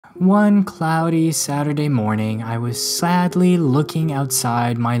One cloudy Saturday morning, I was sadly looking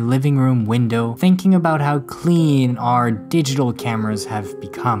outside my living room window, thinking about how clean our digital cameras have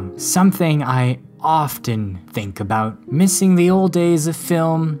become. Something I often think about. Missing the old days of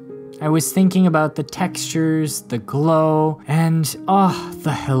film, I was thinking about the textures, the glow, and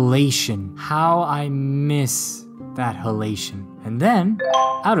the halation. How I miss that halation. And then,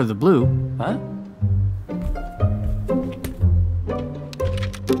 out of the blue,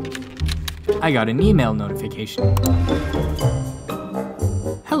 I got an email notification.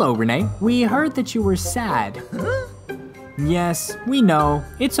 Hello, Renee. We heard that you were sad. Yes, we know.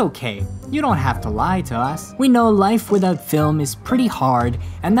 It's okay. You don't have to lie to us. We know life without film is pretty hard,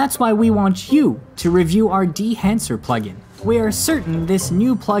 and that's why we want you to review our Dehancer plugin. We are certain this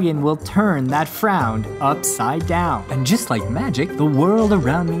new plugin will turn that frown upside down. And just like magic, the world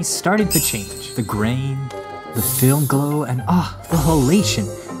around me started to change. The grain, the film glow, and the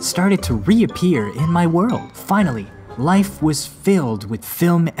halation started to reappear in my world. Finally, life was filled with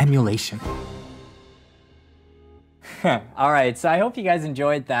film emulation. Alright, so I hope you guys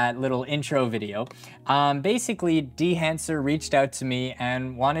enjoyed that little intro video. Basically, Dehancer reached out to me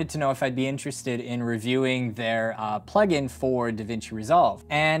and wanted to know if I'd be interested in reviewing their plugin for DaVinci Resolve.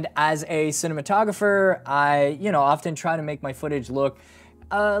 And as a cinematographer, I, often try to make my footage look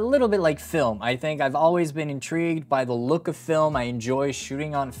a little bit like film. I think I've always been intrigued by the look of film. I enjoy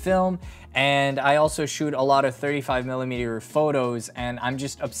shooting on film, and I also shoot a lot of 35mm photos, and I'm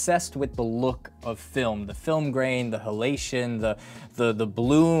just obsessed with the look of film. The film grain, the halation, the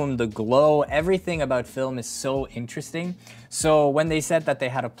bloom, the glow, everything about film is so interesting. So when they said that they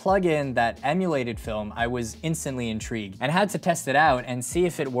had a plugin that emulated film, I was instantly intrigued and had to test it out and see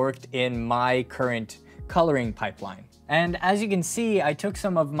if it worked in my current coloring pipeline. And as you can see, I took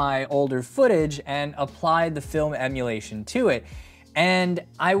some of my older footage and applied the film emulation to it. And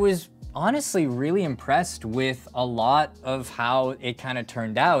I was honestly really impressed with a lot of how it kind of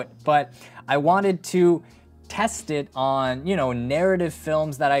turned out. But I wanted to test it on, narrative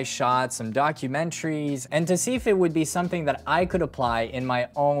films that I shot, some documentaries, and to see if it would be something that I could apply in my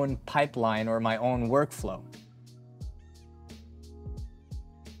own pipeline or my own workflow.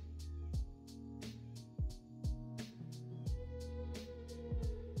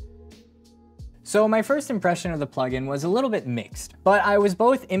 So my first impression of the plugin was a little bit mixed, but I was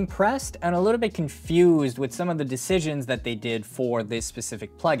both impressed and a little bit confused with some of the decisions that they did for this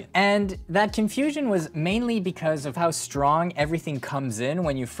specific plugin. And that confusion was mainly because of how strong everything comes in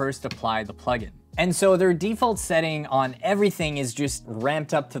when you first apply the plugin. And so their default setting on everything is just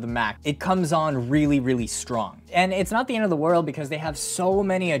ramped up to the max. It comes on really, really strong. And it's not the end of the world because they have so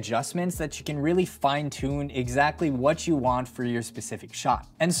many adjustments that you can really fine tune exactly what you want for your specific shot.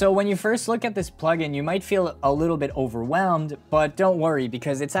 And so when you first look at this plugin, you might feel a little bit overwhelmed, but don't worry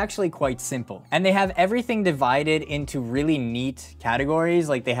because it's actually quite simple. And they have everything divided into really neat categories.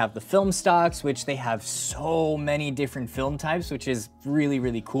 Like they have the film stocks, which they have so many different film types, which is really,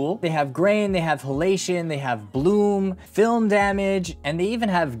 really cool. They have grain, they have halation, they have bloom, film damage, and they even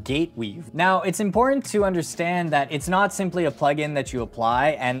have gate weave. Now, it's important to understand that it's not simply a plugin that you apply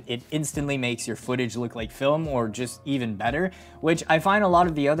and it instantly makes your footage look like film or just even better, which I find a lot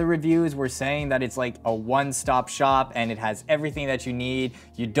of the other reviews were saying that it's like a one-stop shop and it has everything that you need.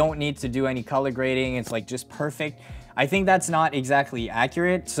 You don't need to do any color grading. It's like just perfect. I think that's not exactly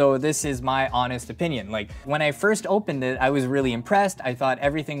accurate, so this is my honest opinion. Like, when I first opened it, I was really impressed. I thought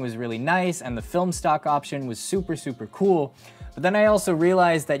everything was really nice and the film stock option was super, super cool. But then I also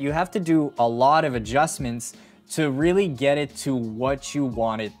realized that you have to do a lot of adjustments to really get it to what you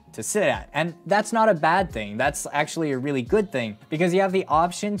want it to sit at. And that's not a bad thing. That's actually a really good thing because you have the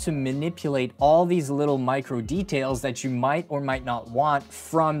option to manipulate all these little micro details that you might or might not want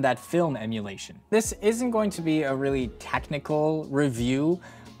from that film emulation. This isn't going to be a really technical review.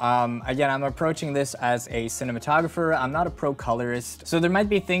 Again, I'm approaching this as a cinematographer. I'm not a pro colorist, so there might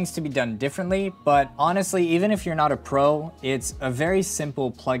be things to be done differently, but honestly, even if you're not a pro, it's a very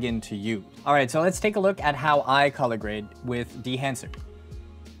simple plugin to use. All right, so let's take a look at how I color grade with Dehancer.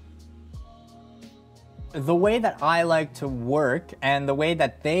 The way that I like to work and the way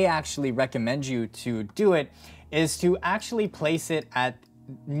that they actually recommend you to do it is to actually place it at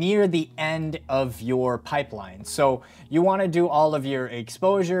near the end of your pipeline. So you want to do all of your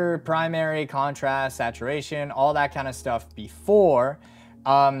exposure, primary, contrast, saturation, all that kind of stuff before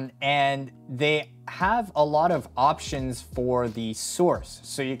and they have a lot of options for the source.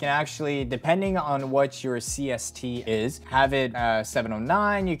 So you can actually, depending on what your CST is, have it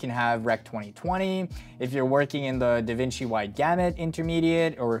 709, you can have Rec 2020, if you're working in the DaVinci Wide Gamut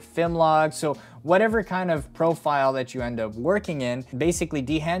Intermediate or FilmLog, so whatever kind of profile that you end up working in, basically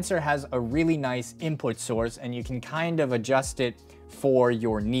Dehancer has a really nice input source and you can kind of adjust it for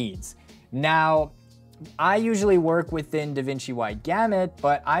your needs. Now, I usually work within DaVinci Wide Gamut,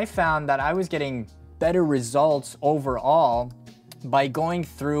 but I found that I was getting better results overall by going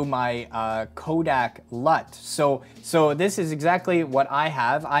through my Kodak LUT. So this is exactly what I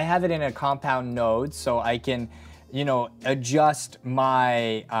have. I have it in a compound node, so I can, you know, adjust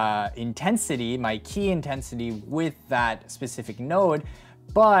my intensity, my key intensity with that specific node.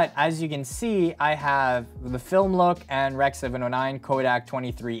 But as you can see, I have the film look and Rec 709 Kodak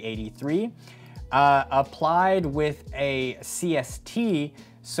 2383 applied with a CST.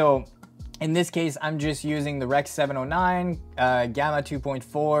 So in this case, I'm just using the Rec 709, Gamma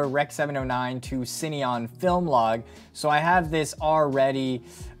 2.4, Rec 709 to Cineon film log. So I have this already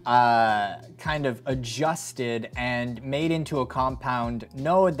kind of adjusted and made into a compound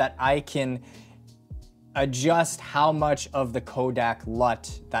node that I can adjust how much of the Kodak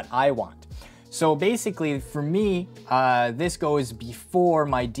LUT that I want. So basically for me, this goes before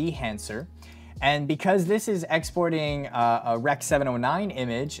my Dehancer. And because this is exporting a Rec 709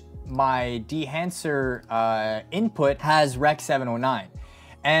 image, my Dehancer input has Rec 709.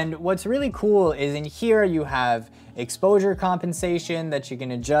 And what's really cool is in here you have exposure compensation that you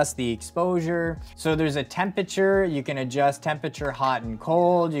can adjust the exposure. So there's a temperature, you can adjust temperature hot and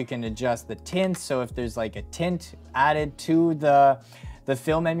cold, you can adjust the tint. So if there's like a tint added to the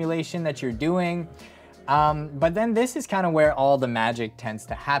film emulation that you're doing. But then this is kind of where all the magic tends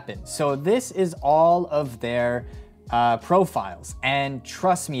to happen. So this is all of their profiles, and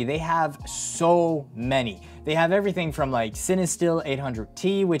trust me, they have so many. They have everything from like CineStill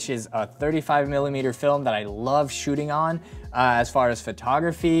 800T, which is a 35mm film that I love shooting on as far as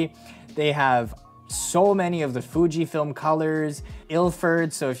photography. They have so many of the Fujifilm colors,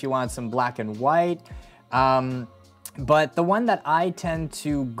 Ilford, so if you want some black and white. But the one that I tend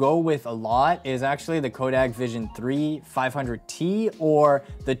to go with a lot is actually the Kodak Vision 3 500T or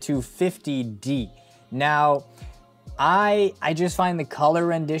the 250D. Now, I just find the color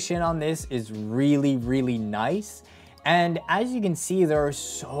rendition on this is really, really nice. And as you can see, there are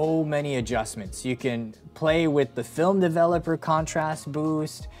so many adjustments. You can play with the film developer contrast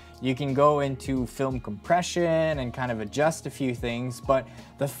boost. You can go into film compression and kind of adjust a few things. But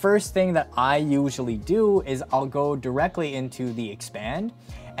the first thing that I usually do is I'll go directly into the expand,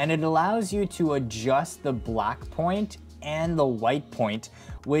 and it allows you to adjust the black point and the white point,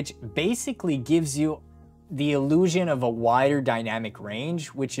 which basically gives you the illusion of a wider dynamic range,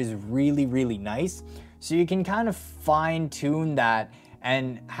 which is really, really nice. So you can kind of fine tune that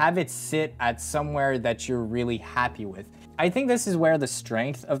and have it sit at somewhere that you're really happy with. I think this is where the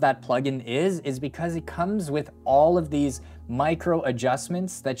strength of that plugin is because it comes with all of these micro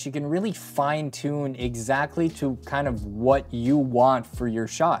adjustments that you can really fine tune exactly to kind of what you want for your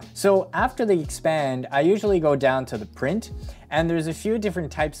shot. So after the expand, I usually go down to the print, and there's a few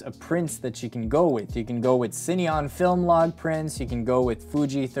different types of prints that you can go with. You can go with Cineon film log prints, you can go with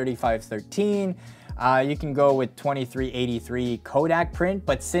Fuji 3513, you can go with 2383 Kodak print,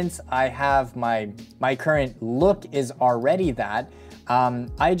 but since I have my current look is already that,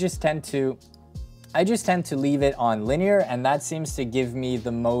 I just tend to leave it on linear, and that seems to give me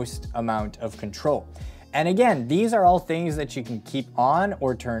the most amount of control. And again, these are all things that you can keep on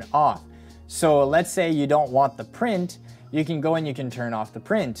or turn off. So let's say you don't want the print, you can go and you can turn off the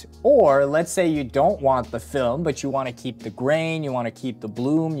print. Or let's say you don't want the film, but you want to keep the grain, you want to keep the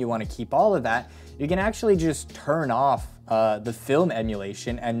bloom, you want to keep all of that, you can actually just turn off the film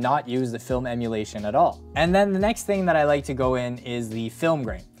emulation and not use the film emulation at all. And then the next thing that I like to go in is the film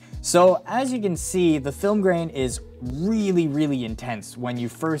grain. So as you can see, the film grain is really, really intense when you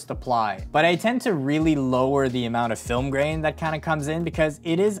first apply, but I tend to really lower the amount of film grain that kind of comes in because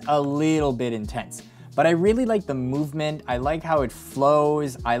it is a little bit intense. But I really like the movement, I like how it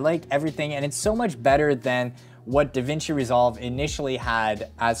flows, I like everything, and it's so much better than what DaVinci Resolve initially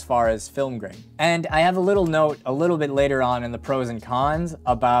had as far as film grain. And I have a little note a little bit later on in the pros and cons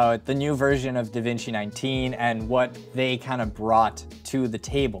about the new version of DaVinci 19 and what they kind of brought to the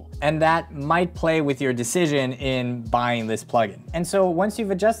table. And that might play with your decision in buying this plugin. And so once you've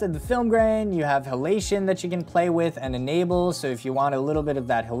adjusted the film grain, you have halation that you can play with and enable. So if you want a little bit of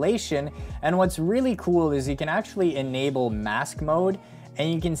that halation, and what's really cool is you can actually enable mask mode,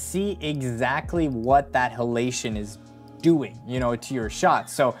 and you can see exactly what that halation is doing, you know, to your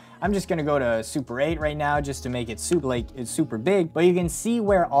shots. So I'm just gonna go to Super 8 right now just to make it super, like, it's super big, but you can see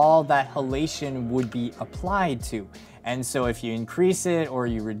where all that halation would be applied to. And so if you increase it or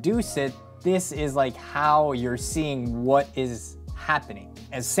you reduce it, this is like how you're seeing what is happening.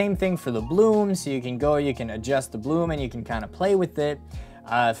 And same thing for the bloom, so you can adjust the bloom and you can kind of play with it.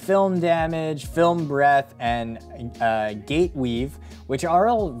 Film damage, film breadth, and gate weave, which are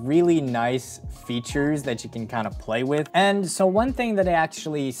all really nice features that you can kind of play with. And so one thing that I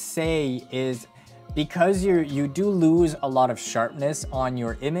actually say is, because you do lose a lot of sharpness on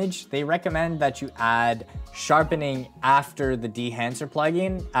your image, they recommend that you add sharpening after the Dehancer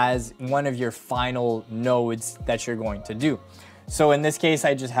plugin as one of your final nodes that you're going to do. So in this case,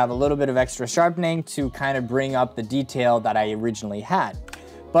 I just have a little bit of extra sharpening to kind of bring up the detail that I originally had.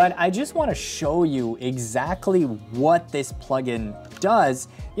 But I just want to show you exactly what this plugin does.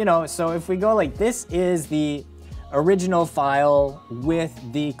 You know, so if we go like, this is the original file with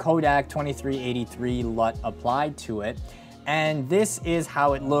the Kodak 2383 LUT applied to it. And this is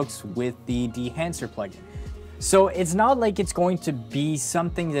how it looks with the Dehancer plugin. So it's not like it's going to be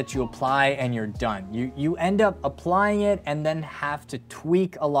something that you apply and you're done. You end up applying it and then have to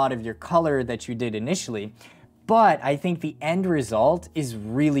tweak a lot of your color that you did initially. But I think the end result is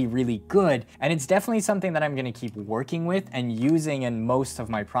really, really good. And it's definitely something that I'm gonna keep working with and using in most of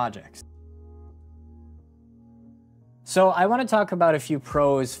my projects. So I wanna talk about a few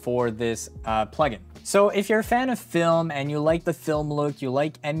pros for this plugin. So if you're a fan of film and you like the film look, you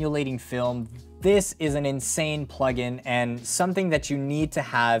like emulating film, this is an insane plugin and something that you need to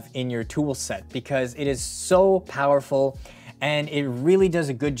have in your tool set because it is so powerful and it really does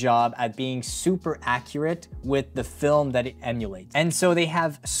a good job at being super accurate with the film that it emulates. And so they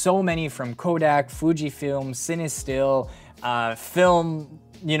have so many from Kodak, Fujifilm, Cinestill, film,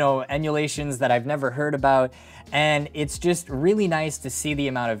 you know, emulations that I've never heard about. And it's just really nice to see the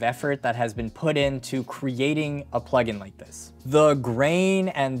amount of effort that has been put into creating a plugin like this. The grain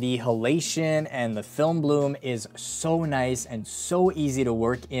and the halation and the film bloom is so nice and so easy to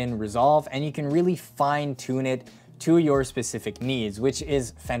work in Resolve, and you can really fine tune it to your specific needs, which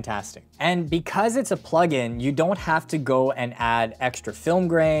is fantastic. And because it's a plugin, you don't have to go and add extra film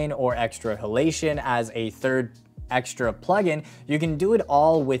grain or extra halation as a third extra plugin. You can do it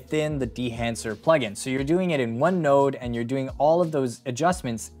all within the Dehancer plugin. So you're doing it in one node and you're doing all of those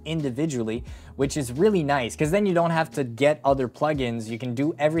adjustments individually, which is really nice because then you don't have to get other plugins. You can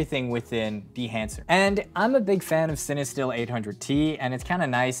do everything within Dehancer. And I'm a big fan of Cinestill 800T, and it's kind of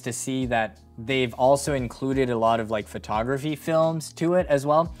nice to see that they've also included a lot of like photography films to it as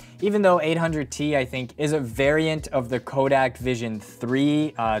well. Even though 800T, I think, is a variant of the Kodak Vision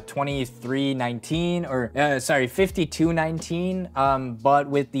 3 2319 or sorry, 5219, but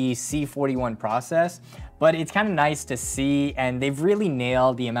with the C41 process. But it's kind of nice to see, and they've really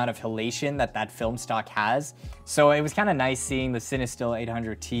nailed the amount of halation that that film stock has. So it was kind of nice seeing the Cinestill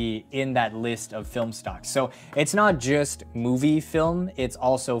 800T in that list of film stocks. So it's not just movie film, it's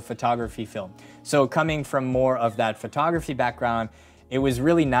also photography film. So coming from more of that photography background, it was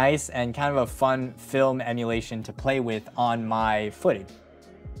really nice and kind of a fun film emulation to play with on my footage.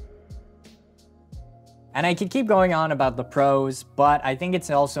 And I could keep going on about the pros, but I think it's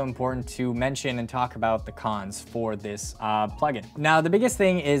also important to mention and talk about the cons for this plugin. Now, the biggest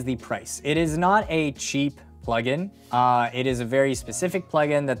thing is the price. It is not a cheap plugin. It is a very specific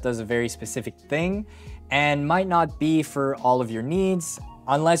plugin that does a very specific thing and might not be for all of your needs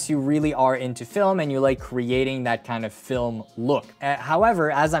unless you really are into film and you like creating that kind of film look.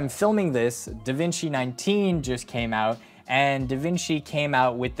 However, as I'm filming this, DaVinci 19 just came out, and DaVinci came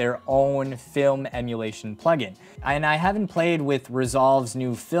out with their own film emulation plugin. And I haven't played with Resolve's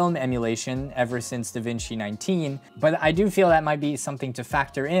new film emulation ever since DaVinci 19, but I do feel that might be something to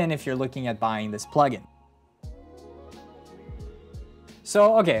factor in if you're looking at buying this plugin.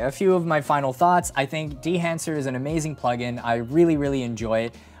 So, okay, a few of my final thoughts. I think Dehancer is an amazing plugin. I really, really enjoy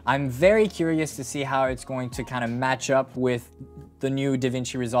it. I'm very curious to see how it's going to kind of match up with the new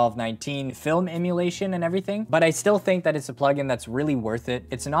DaVinci Resolve 19 film emulation and everything, but I still think that it's a plugin that's really worth it.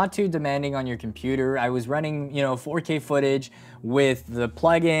 It's not too demanding on your computer. I was running, 4K footage with the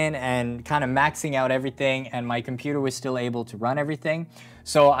plugin and kind of maxing out everything, and my computer was still able to run everything.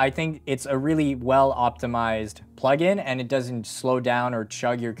 So I think it's a really well optimized plugin, and it doesn't slow down or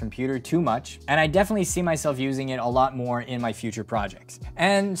chug your computer too much. And I definitely see myself using it a lot more in my future projects.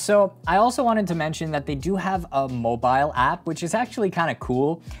 And so I also wanted to mention that they do have a mobile app, which is actually kind of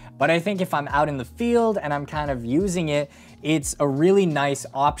cool. But I think if I'm out in the field and I'm kind of using it, it's a really nice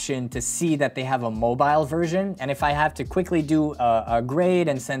option to see that they have a mobile version. And if I have to quickly do a grade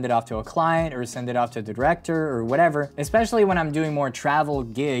and send it off to a client or send it off to the director or whatever, especially when I'm doing more travel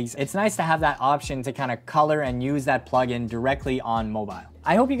gigs, it's nice to have that option to kind of color and use that plugin directly on mobile.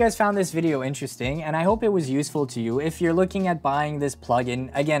 I hope you guys found this video interesting, and I hope it was useful to you. If you're looking at buying this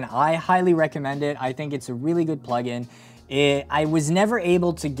plugin, again, I highly recommend it. I think it's a really good plugin. I was never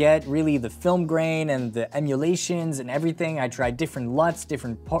able to get really the film grain and the emulations and everything. I tried different LUTs,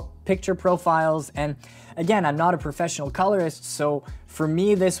 different picture profiles, and again, I'm not a professional colorist, so for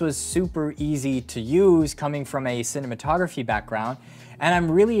me this was super easy to use coming from a cinematography background, and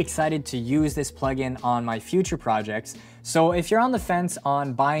I'm really excited to use this plugin on my future projects. So if you're on the fence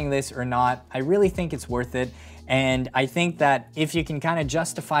on buying this or not, I really think it's worth it, and I think that if you can kind of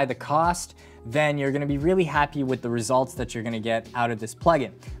justify the cost, then you're gonna be really happy with the results that you're gonna get out of this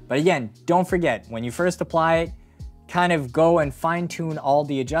plugin. But again, don't forget, when you first apply it, kind of go and fine tune all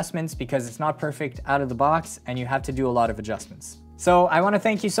the adjustments because it's not perfect out of the box and you have to do a lot of adjustments. So I want to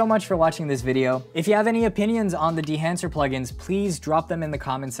thank you so much for watching this video. If you have any opinions on the Dehancer plugins, please drop them in the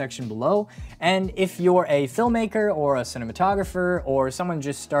comment section below. And if you're a filmmaker or a cinematographer or someone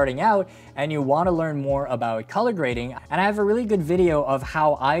just starting out and you want to learn more about color grading, and I have a really good video of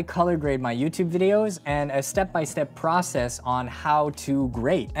how I color grade my YouTube videos and a step-by-step process on how to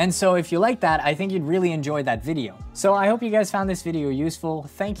grade. And so if you like that, I think you'd really enjoy that video. So I hope you guys found this video useful.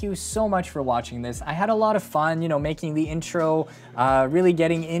 Thank you so much for watching this. I had a lot of fun, you know, making the intro, really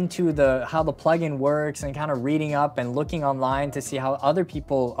getting into how the plugin works and kind of reading up and looking online to see how other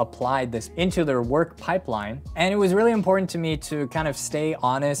people applied this into their work pipeline. And it was really important to me to kind of stay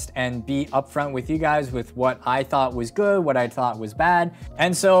honest and be upfront with you guys with what I thought was good, what I thought was bad.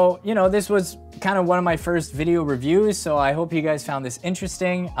 And so, you know, this was kind of one of my first video reviews, so I hope you guys found this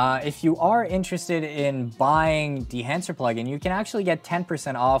interesting. If you are interested in buying Dehancer plugin, you can actually get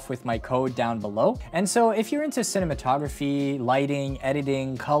 10% off with my code down below. And so if you're into cinematography, lighting,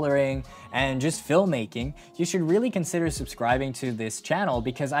 editing, coloring, and just filmmaking, you should really consider subscribing to this channel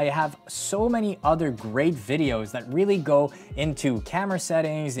because I have so many other great videos that really go into camera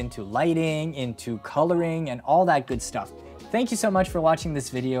settings, into lighting, into coloring, and all that good stuff. Thank you so much for watching this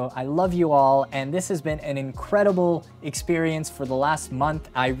video. I love you all, and this has been an incredible experience for the last month.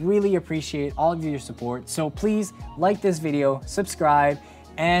 I really appreciate all of your support. So please like this video, subscribe,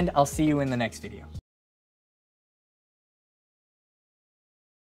 and I'll see you in the next video.